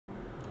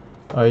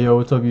Yo,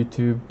 what's up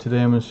YouTube?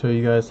 Today I'm going to show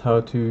you guys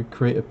how to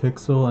create a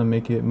pixel and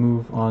make it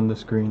move on the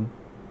screen.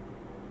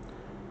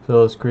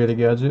 So let's create a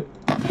gadget.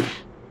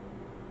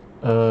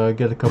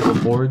 Get a couple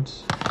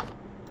boards.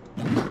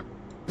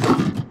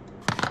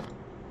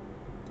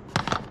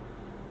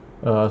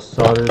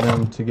 Solder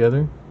them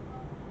together.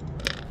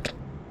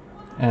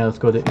 And let's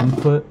go to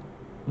input.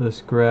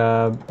 Let's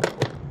grab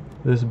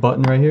this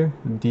button right here,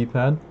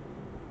 Dpad.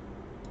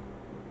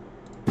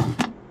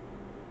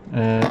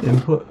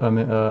 And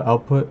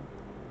output.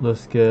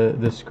 Let's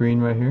get this screen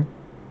right here.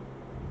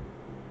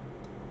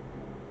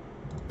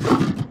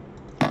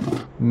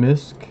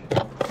 MISC,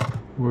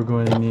 we're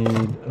going to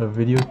need a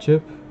video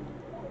chip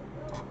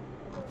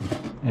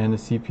and a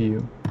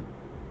CPU.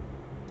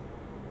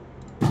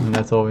 And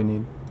that's all we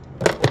need.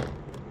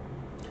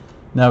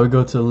 Now we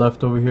go to the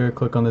left over here,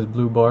 click on this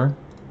blue bar.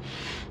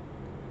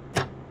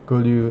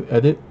 Go to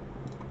edit,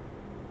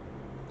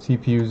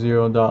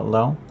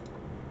 CPU0.allow,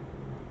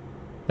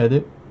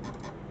 edit.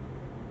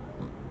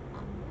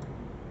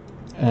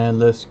 And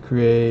let's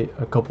create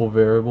a couple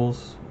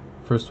variables.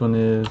 First one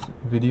is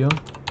video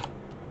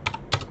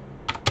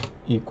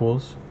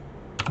equals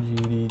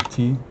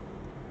gdt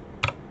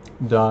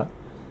dot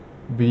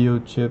video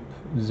chip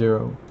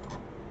 0.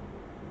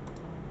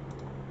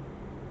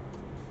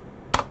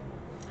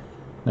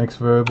 Next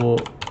variable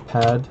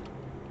pad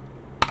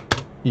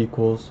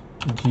equals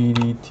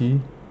gdt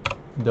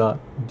dot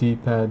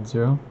dpad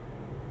 0.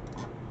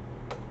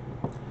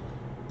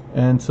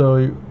 And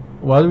so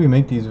why do we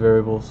make these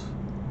variables?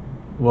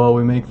 Well,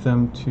 we make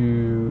them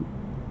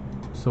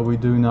so we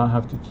do not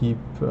have to keep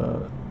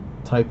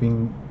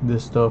typing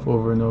this stuff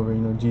over and over,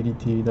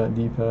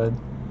 gdt.dpad,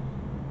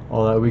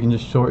 all that. We can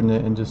just shorten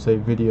it and just say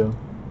video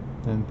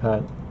and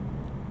pad.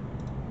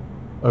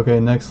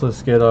 Okay, next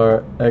let's get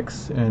our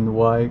x and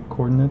y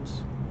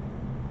coordinates.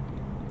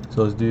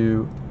 So let's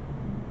do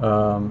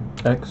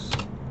x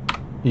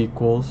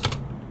equals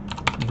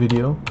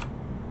video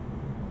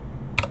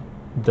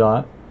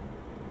dot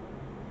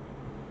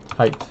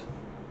height.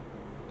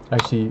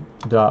 Actually,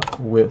 dot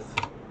width.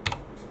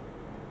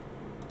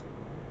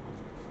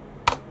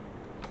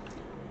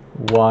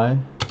 Y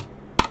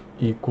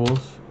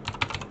equals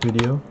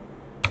video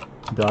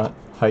dot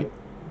height.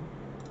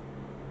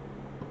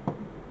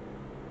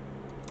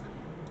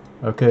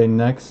 Okay,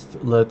 next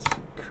let's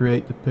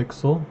create the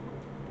pixel.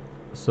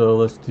 So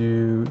let's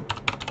do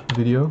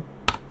video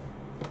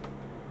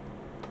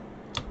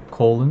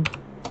colon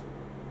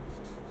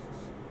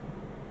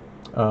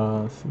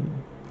let's see,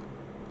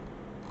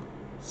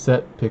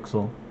 set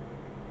pixel.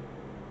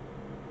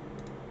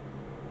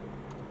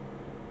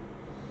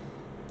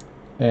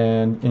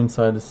 And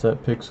inside the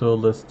set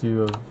pixel, let's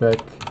do a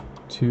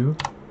vec2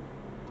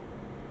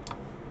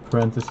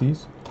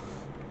 parentheses.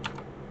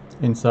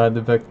 Inside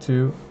the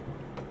vec2,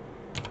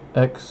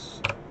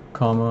 x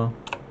comma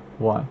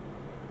y.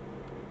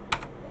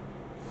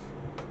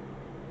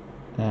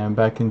 And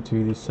back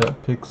into the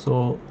set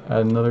pixel,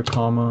 add another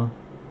comma,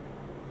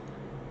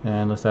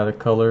 and let's add a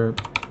color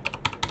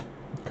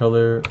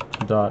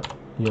dot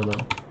yellow.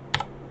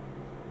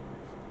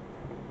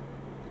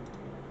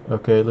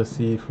 Okay, let's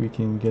see if we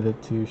can get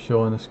it to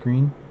show on the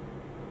screen.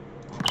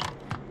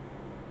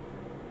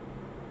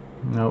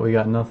 No, we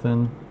got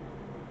nothing.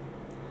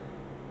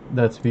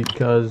 That's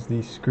because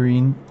the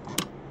screen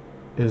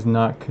is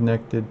not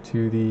connected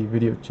to the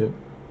video chip.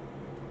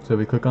 So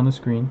we click on the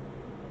screen,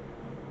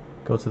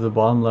 go to the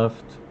bottom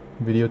left,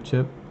 video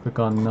chip, click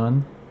on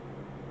none,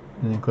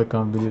 and then click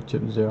on video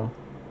chip 0.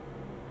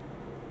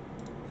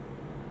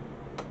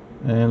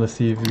 And let's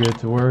see if we get it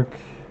to work.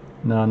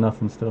 No,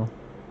 nothing still.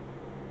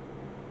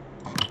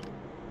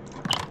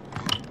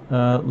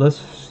 Let's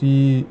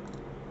see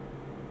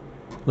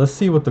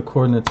what the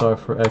coordinates are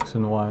for x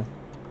and y.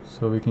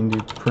 So we can do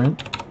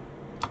print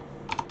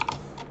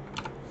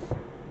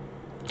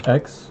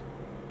x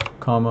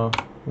comma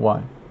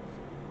y.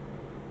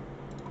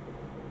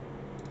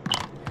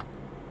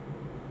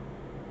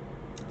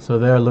 So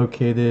they are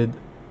located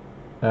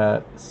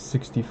at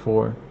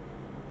 64.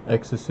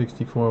 X is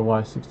 64, y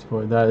is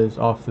 64. That is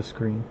off the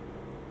screen.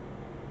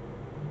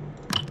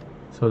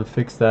 So to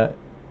fix that,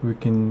 we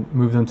can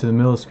move them to the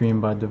middle of the screen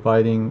by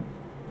dividing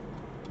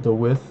the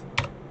width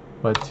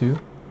by 2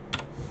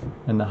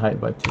 and the height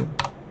by 2.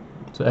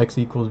 So x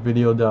equals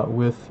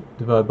video.width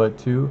divided by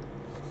 2,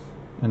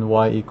 and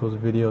y equals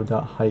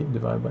video.height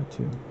divided by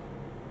 2.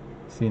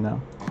 See now.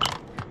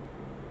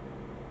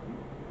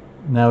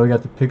 Now we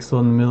got the pixel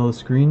in the middle of the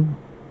screen,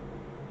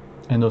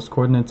 and those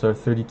coordinates are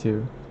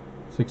 32.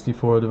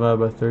 64 divided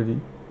by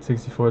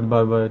 64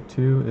 divided by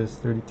 2 is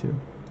 32.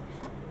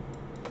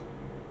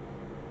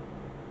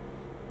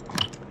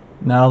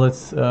 Now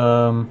let's get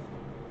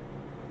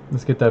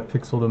that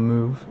pixel to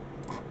move.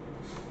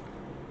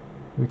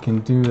 We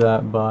can do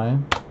that by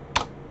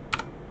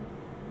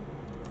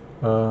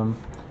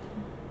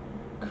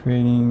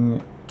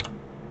creating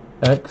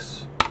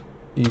x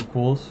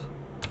equals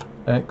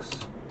x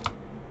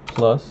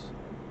plus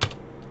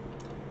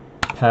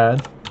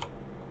pad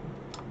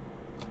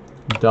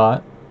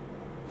dot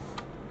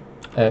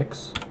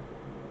x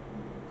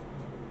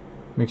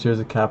make sure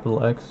it's a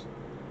capital X,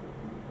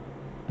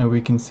 and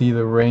we can see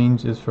the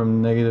range is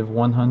from negative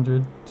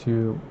 100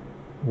 to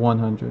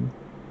 100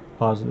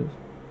 positive.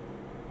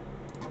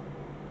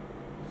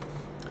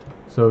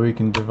 So we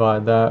can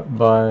divide that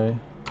by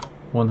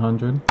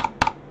 100.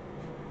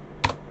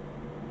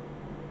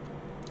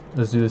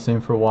 Let's do the same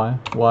for y.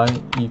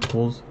 Y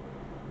equals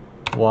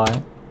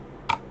y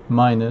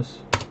minus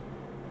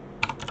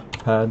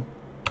pad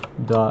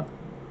dot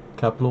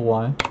capital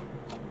Y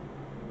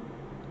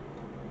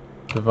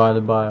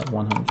divided by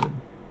 100.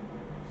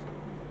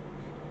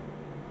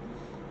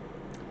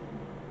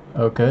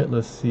 Okay,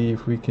 let's see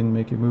if we can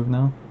make it move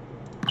now.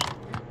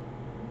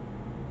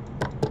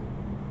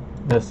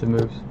 Yes, it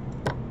moves.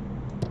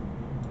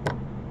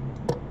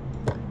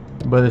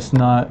 But it's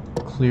not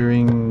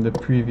clearing the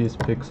previous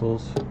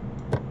pixels.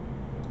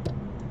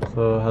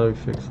 So how do we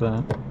fix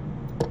that?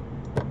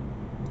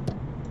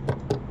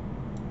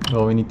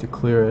 Well, we need to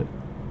clear it.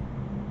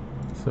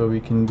 So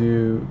we can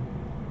do,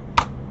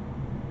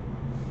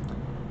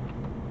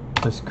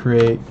 let's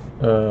create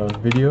a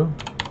video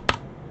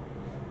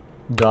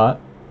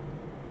dot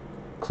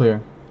clear,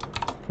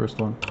 first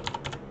one,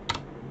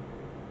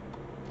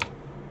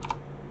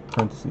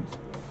 parentheses,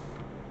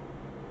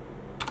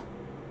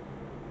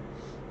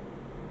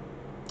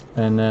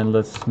 and then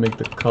let's make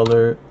the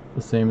color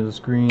the same as the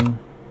screen,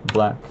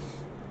 black.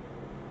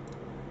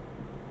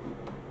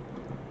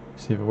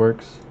 See if it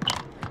works.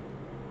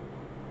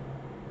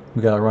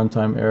 We got a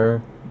runtime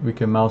error. We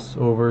can mouse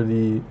over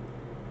the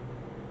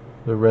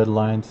red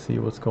line to see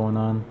what's going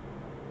on.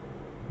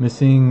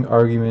 Missing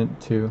argument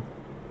 2,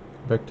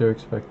 vector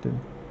expected.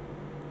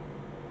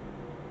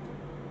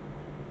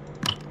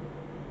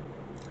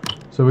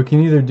 So we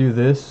can either do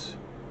this,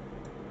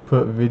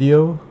 put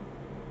video,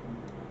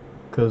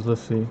 because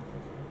let's see.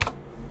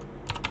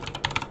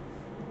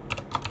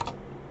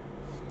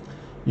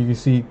 You can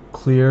see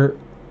clear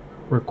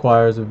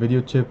requires a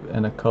video chip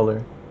and a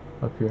color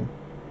up here.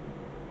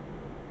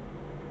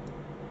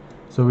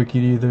 So we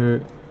could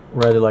either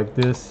write it like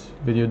this,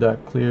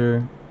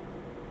 video.clear,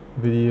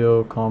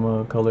 video,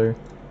 comma, color,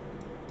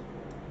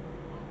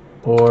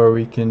 or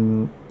we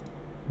can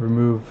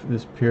remove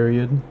this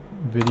period,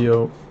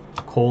 video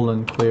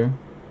colon clear,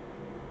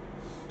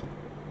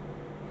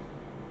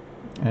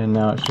 and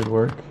now it should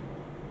work.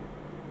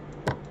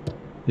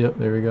 Yep,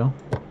 there we go.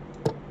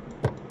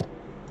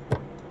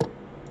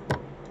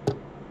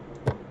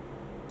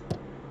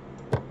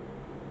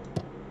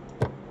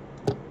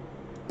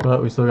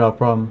 But we still got a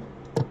problem.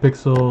 The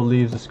pixel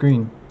leaves the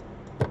screen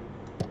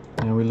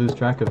and we lose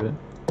track of it.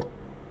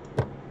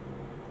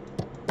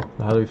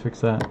 So how do we fix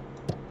that?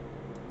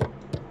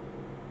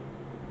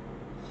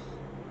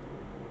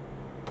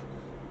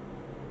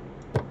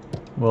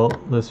 Well,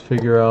 let's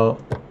figure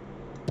out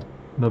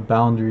the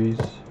boundaries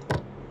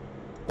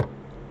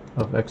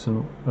of X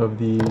and of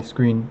the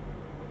screen.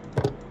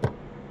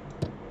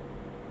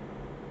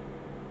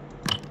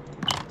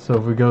 So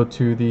if we go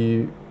to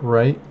the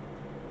right,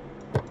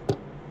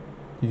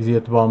 you can see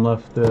at the bottom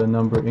left the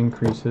number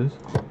increases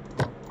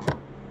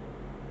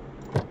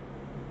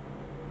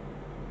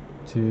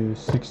to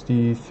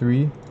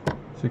 63,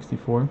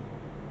 64.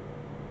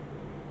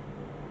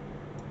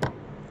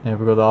 And if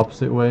we go the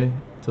opposite way,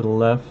 to the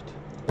left,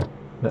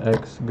 the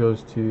X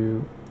goes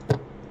to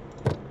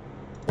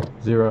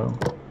 0.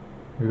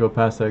 If we go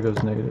past that, it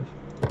goes negative.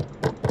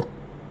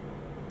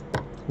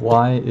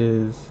 Y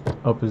is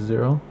up is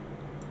 0,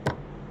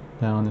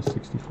 down is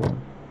 64.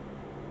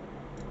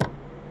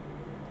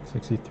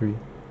 63.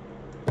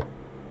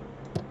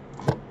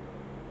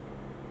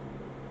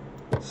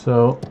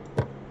 So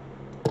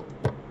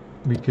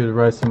we could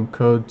write some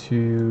code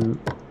to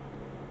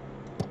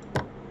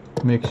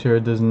make sure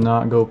it does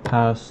not go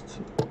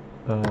past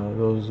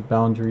those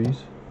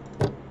boundaries.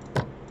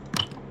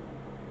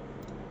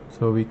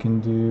 So we can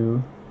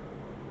do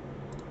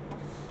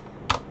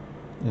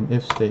an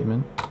if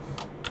statement.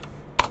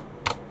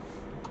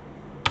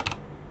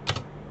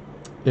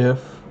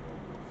 If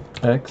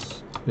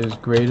X is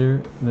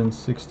greater than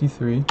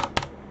 63,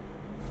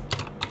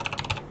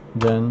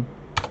 then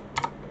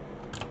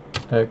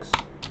X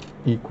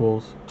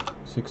equals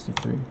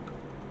 63.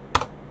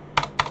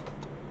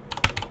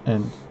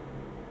 End.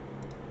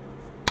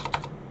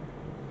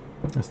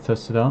 Let's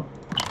test it out.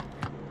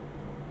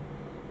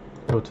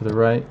 Go to the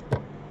right,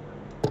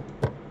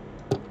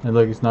 and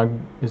look, it's not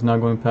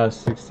going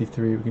past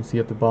 63. We can see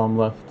at the bottom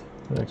left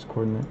the X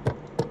coordinate.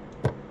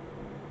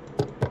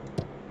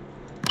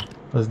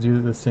 Let's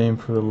do the same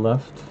for the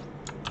left.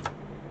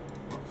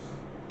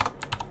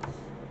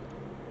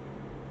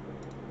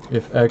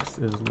 If X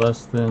is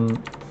less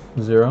than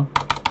 0,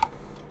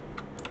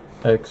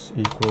 X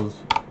equals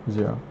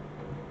 0.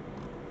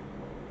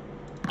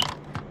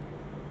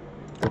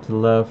 Go to the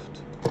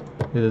left,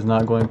 it is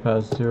not going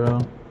past 0.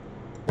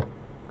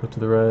 Go to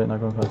the right, not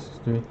going past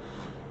 63.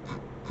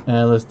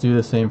 And let's do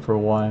the same for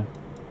Y.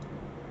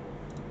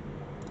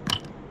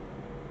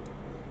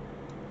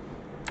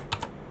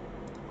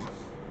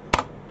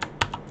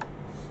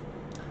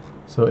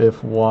 So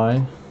if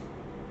Y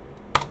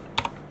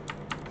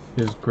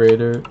is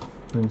greater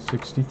than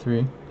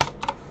 63,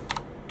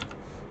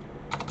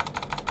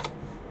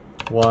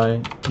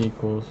 y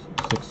equals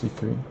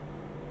 63.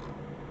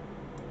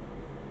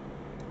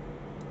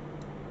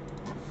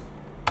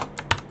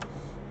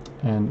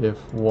 And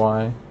if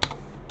y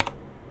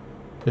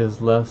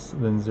is less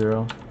than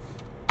 0,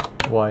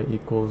 y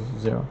equals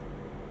 0.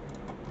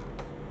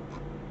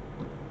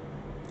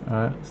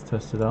 Alright, let's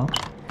test it out.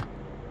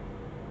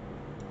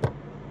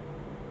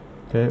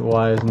 Okay,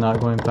 y is not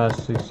going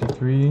past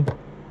 63,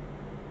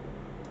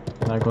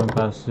 not going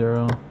past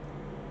 0,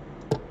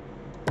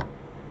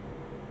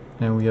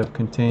 and we have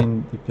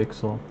contained the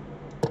pixel.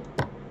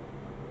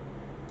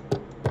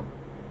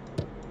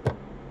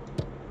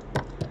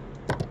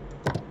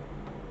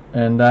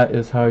 And that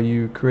is how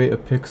you create a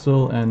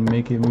pixel and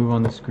make it move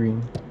on the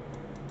screen.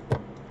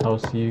 I'll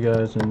see you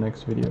guys in the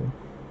next video.